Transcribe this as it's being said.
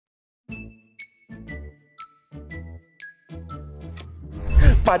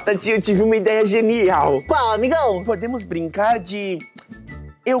Patati, eu tive uma ideia genial. Qual, amigão? Podemos brincar de...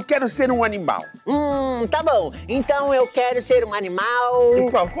 Eu quero ser um animal. Tá bom. Então eu quero ser um animal...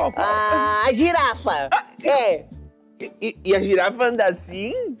 Qual? A girafa. É. E a girafa anda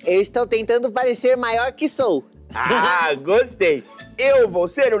assim? Eu estou tentando parecer maior que sou. Ah, gostei. Eu vou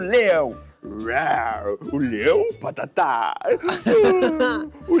ser o leão. O leão, Patatá.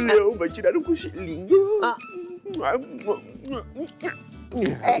 O leão vai tirar um cochilinho.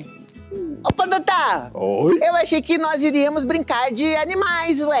 Ô, Patatá! Oi? Eu achei que nós iríamos brincar de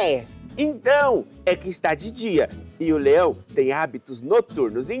animais, ué. Então, é que está de dia e o leão tem hábitos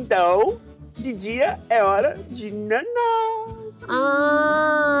noturnos. Então, de dia é hora de naná.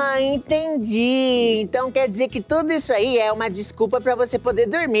 Ah, entendi. Então quer dizer que tudo isso aí é uma desculpa para você poder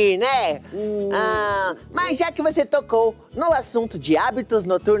dormir, né? Mas já que você tocou no assunto de hábitos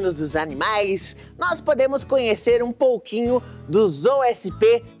noturnos dos animais, nós podemos conhecer um pouquinho do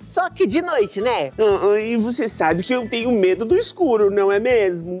ZooSP, só que de noite, né? E você sabe que eu tenho medo do escuro, não é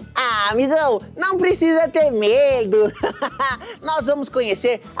mesmo? Ah, amigão, não precisa ter medo. Nós vamos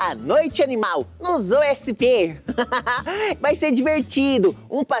conhecer a noite animal no ZooSP. Vai ser divertido,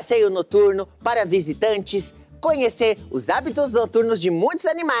 um passeio noturno para visitantes, conhecer os hábitos noturnos de muitos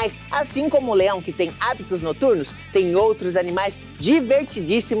animais. Assim como o leão que tem hábitos noturnos, tem outros animais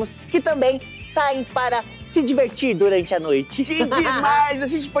divertidíssimos que também saem para se divertir durante a noite. Que demais! A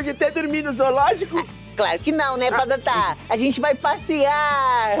gente pode até dormir no zoológico? Claro que não, né, Patatá? A gente vai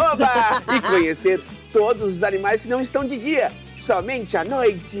passear! Oba! E conhecer todos os animais que não estão de dia, somente à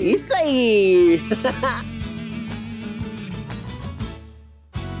noite. Isso aí!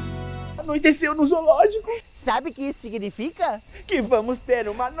 Anoiteceu no zoológico. Sabe o que isso significa? Que vamos ter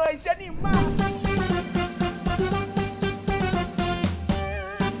uma noite animal.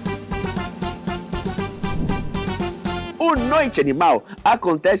 O Noite Animal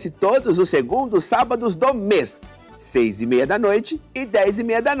acontece todos os segundos sábados do mês, 6h30 da noite e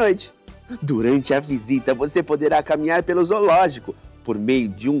 10h30 da noite. Durante a visita, você poderá caminhar pelo zoológico por meio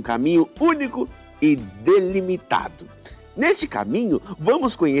de um caminho único e delimitado. Neste caminho,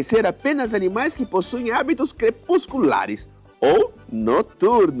 vamos conhecer apenas animais que possuem hábitos crepusculares ou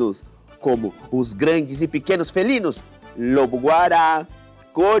noturnos, como os grandes e pequenos felinos, lobo-guará,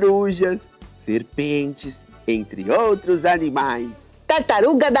 corujas, serpentes, entre outros animais.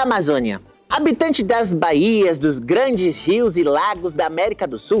 Tartaruga da Amazônia. Habitante das baías dos grandes rios e lagos da América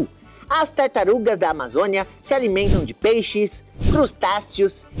do Sul, as tartarugas da Amazônia se alimentam de peixes,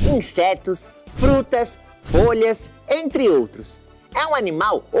 crustáceos, insetos, frutas, folhas, entre outros. É um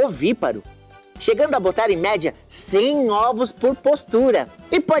animal ovíparo, chegando a botar em média 100 ovos por postura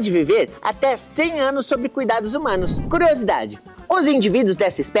e pode viver até 100 anos sob cuidados humanos. Curiosidade: os indivíduos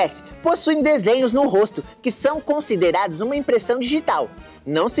dessa espécie possuem desenhos no rosto que são considerados uma impressão digital,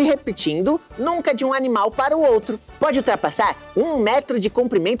 não se repetindo nunca de um animal para o outro. Pode ultrapassar 1 metro de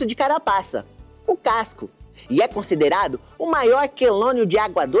comprimento de carapaça, o casco, e é considerado o maior quelônio de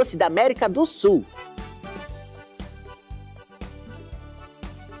água doce da América do Sul.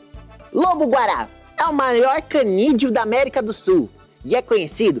 Lobo-guará é o maior canídeo da América do Sul e é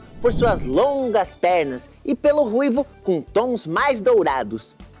conhecido por suas longas pernas e pelo ruivo com tons mais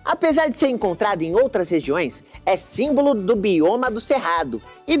dourados. Apesar de ser encontrado em outras regiões, é símbolo do bioma do Cerrado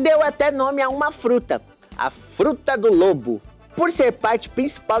e deu até nome a uma fruta, a fruta do lobo, por ser parte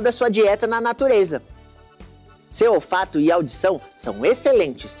principal da sua dieta na natureza. Seu olfato e audição são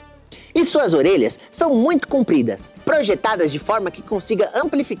excelentes. E suas orelhas são muito compridas, projetadas de forma que consiga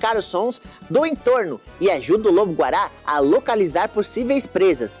amplificar os sons do entorno e ajuda o lobo-guará a localizar possíveis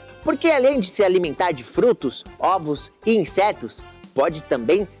presas. Porque além de se alimentar de frutos, ovos e insetos, pode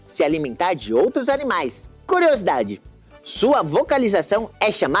também se alimentar de outros animais. Curiosidade: sua vocalização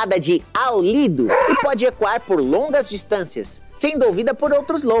é chamada de aulido e pode ecoar por longas distâncias, sendo ouvida por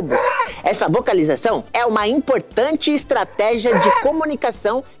outros lobos. Essa vocalização é uma importante estratégia de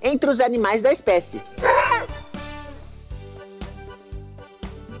comunicação entre os animais da espécie.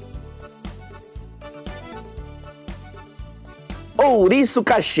 Ouriço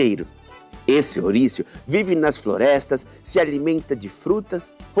cacheiro. Esse ouriço vive nas florestas, se alimenta de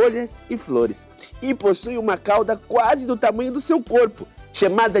frutas, folhas e flores e possui uma cauda quase do tamanho do seu corpo,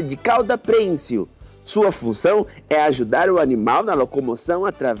 chamada de cauda prênsil. Sua função é ajudar o animal na locomoção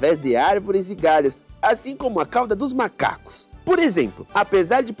através de árvores e galhos, assim como a cauda dos macacos. Por exemplo,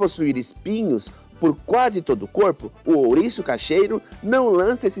 apesar de possuir espinhos por quase todo o corpo, o ouriço cacheiro não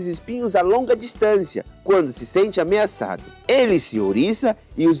lança esses espinhos a longa distância quando se sente ameaçado. Ele se ouriça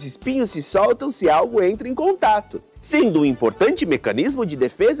e os espinhos se soltam se algo entra em contato, sendo um importante mecanismo de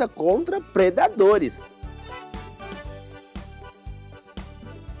defesa contra predadores.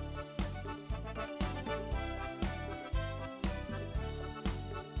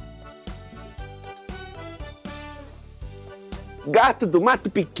 Gato do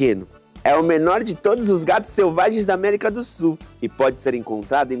mato pequeno. É o menor de todos os gatos selvagens da América do Sul e pode ser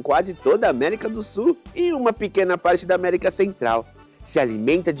encontrado em quase toda a América do Sul e uma pequena parte da América Central. Se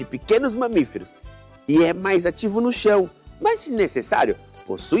alimenta de pequenos mamíferos e é mais ativo no chão, mas, se necessário,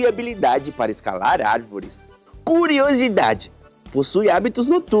 possui habilidade para escalar árvores. Curiosidade: possui hábitos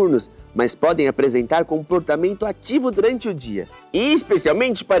noturnos, mas podem apresentar comportamento ativo durante o dia, e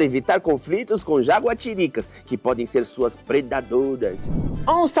especialmente para evitar conflitos com jaguatiricas, que podem ser suas predadoras.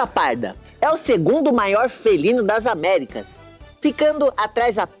 Onça parda é o segundo maior felino das Américas, ficando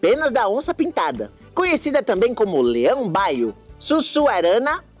atrás apenas da onça pintada, conhecida também como leão-baio,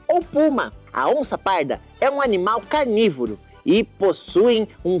 sussuarana ou puma. A onça parda é um animal carnívoro e possuem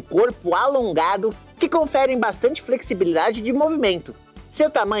um corpo alongado que conferem bastante flexibilidade de movimento. Seu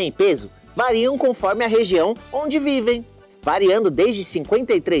tamanho e peso variam conforme a região onde vivem, variando desde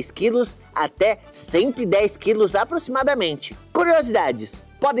 53 quilos até 110 quilos aproximadamente. Curiosidades: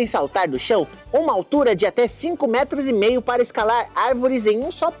 podem saltar do chão uma altura de até 5,5 metros para escalar árvores em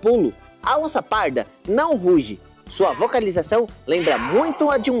um só pulo. A onça parda não ruge. Sua vocalização lembra muito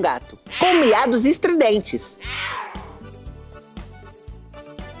a de um gato, com miados estridentes.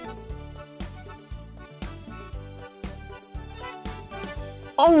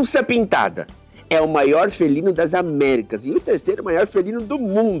 Onça pintada é o maior felino das Américas e o terceiro maior felino do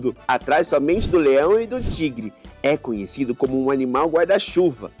mundo, atrás somente do leão e do tigre. É conhecido como um animal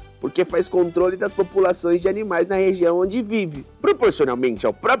guarda-chuva, porque faz controle das populações de animais na região onde vive. Proporcionalmente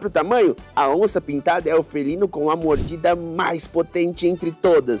ao próprio tamanho, a onça pintada é o felino com a mordida mais potente entre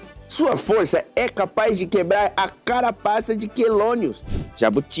todas. Sua força é capaz de quebrar a carapaça de quelônios,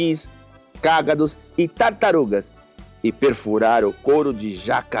 jabutis, cágados e tartarugas, e perfurar o couro de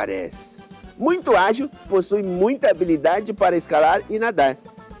jacarés. Muito ágil, possui muita habilidade para escalar e nadar,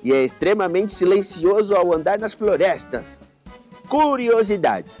 e é extremamente silencioso ao andar nas florestas.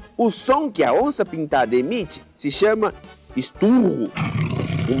 Curiosidade: o som que a onça pintada emite se chama esturro,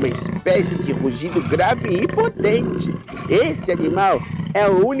 uma espécie de rugido grave e potente. Esse animal é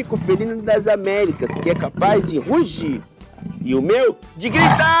o único felino das Américas que é capaz de rugir, e o meu de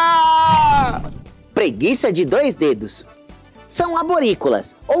gritar! Preguiça de 2 dedos. São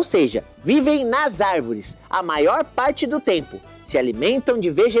arborícolas, ou seja, vivem nas árvores a maior parte do tempo. Se alimentam de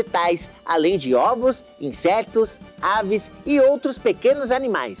vegetais, além de ovos, insetos, aves e outros pequenos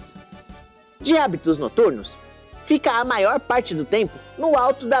animais. De hábitos noturnos, fica a maior parte do tempo no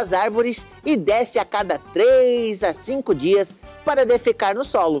alto das árvores e desce a cada 3 a 5 dias para defecar no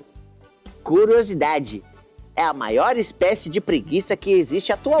solo. Curiosidade: é a maior espécie de preguiça que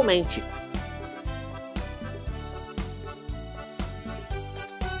existe atualmente.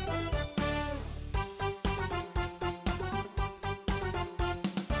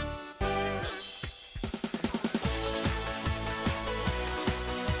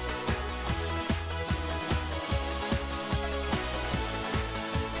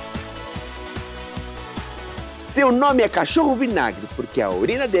 Seu nome é cachorro vinagre, porque a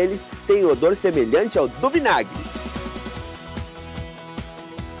urina deles tem odor semelhante ao do vinagre.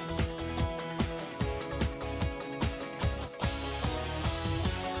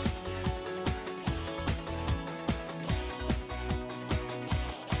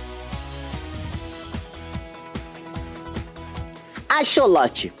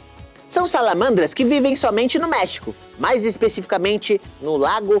 Axolote. São salamandras que vivem somente no México, mais especificamente no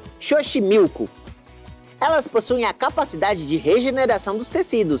lago Xochimilco. Elas possuem a capacidade de regeneração dos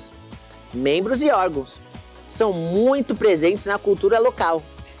tecidos, membros e órgãos. São muito presentes na cultura local.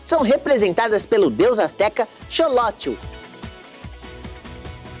 São representadas pelo deus azteca Xolotl.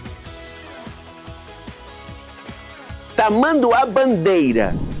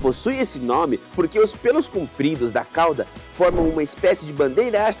 Tamanduá-bandeira. Possui esse nome porque os pelos compridos da cauda formam uma espécie de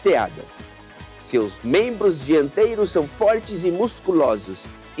bandeira hasteada. Seus membros dianteiros são fortes e musculosos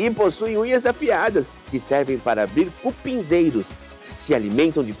e possuem unhas afiadas que servem para abrir cupinzeiros. Se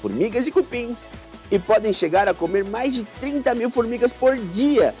alimentam de formigas e cupins e podem chegar a comer mais de 30.000 formigas por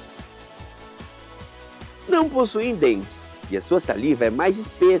dia. Não possuem dentes e a sua saliva é mais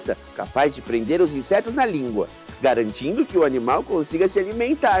espessa, capaz de prender os insetos na língua, garantindo que o animal consiga se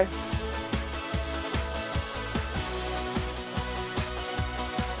alimentar.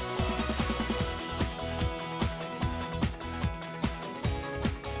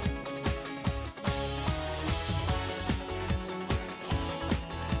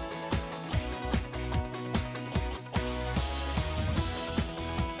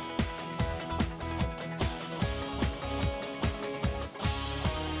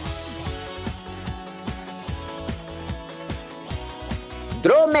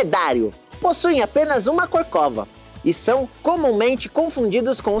 Dromedário. Possuem apenas uma corcova. e são comumente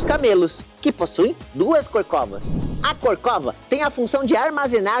confundidos com os camelos, que possuem 2 corcovas. A corcova tem a função de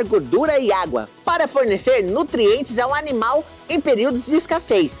armazenar gordura e água para fornecer nutrientes ao animal em períodos de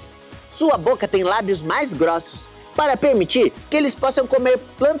escassez. Sua boca tem lábios mais grossos para permitir que eles possam comer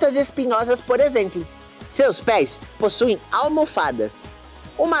plantas espinhosas, por exemplo. Seus pés possuem almofadas,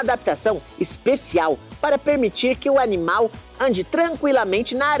 uma adaptação especial para permitir que o animal ande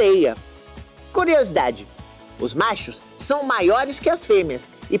tranquilamente na areia. Curiosidade: os machos são maiores que as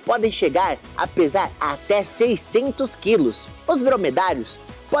fêmeas e podem chegar a pesar até 600 quilos. Os dromedários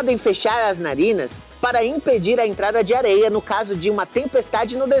podem fechar as narinas para impedir a entrada de areia no caso de uma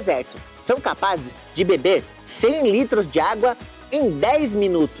tempestade no deserto. São capazes de beber 100 litros de água em 10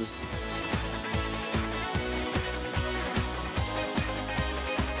 minutos.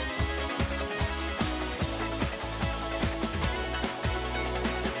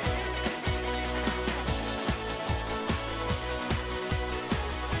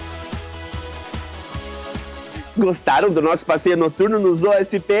 Gostaram do nosso passeio noturno no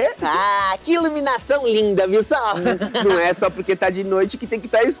ZooSP? Ah, que iluminação linda, viu só? Não é só porque tá de noite que tem que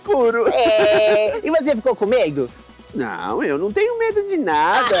estar escuro. E você ficou com medo? Não, eu não tenho medo de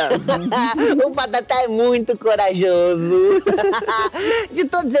nada. O Patatá é muito corajoso. De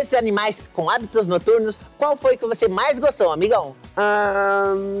todos esses animais com hábitos noturnos, qual foi que você mais gostou, amigão?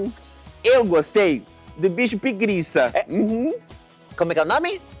 Eu gostei do bicho preguiça. Como é que é o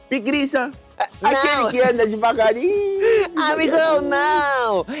nome? Preguiça. Aquele que anda devagarinho. Amigão,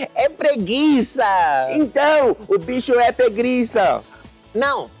 não! É preguiça! Então, o bicho é preguiça.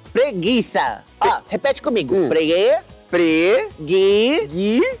 Não, preguiça. Ó, repete comigo. Preguiça.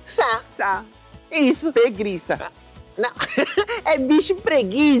 Isso. Preguiça. Não, é bicho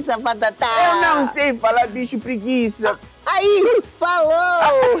preguiça, Patatá. Eu não sei falar bicho preguiça. Aí,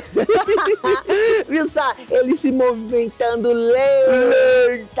 falou! Viu só? Ele se movimentando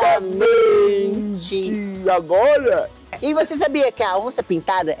lentamente. Agora? E você sabia que a onça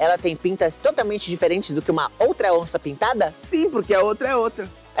pintada, ela tem pintas totalmente diferentes do que uma outra onça pintada? Sim, porque a outra é outra.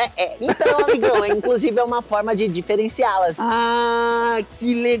 Então, amigão, inclusive é uma forma de diferenciá-las. Ah,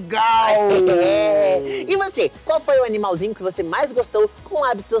 que legal! E você, qual foi o animalzinho que você mais gostou com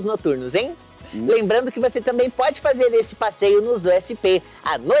hábitos noturnos, hein? Lembrando que você também pode fazer esse passeio no ZooSP,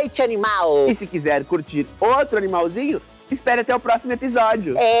 a Noite Animal. E se quiser curtir outro animalzinho, espere até o próximo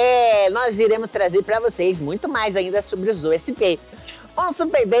episódio. Nós iremos trazer para vocês muito mais ainda sobre o ZooSP. Um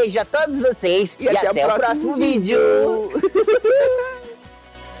super beijo a todos vocês e até o próximo vídeo.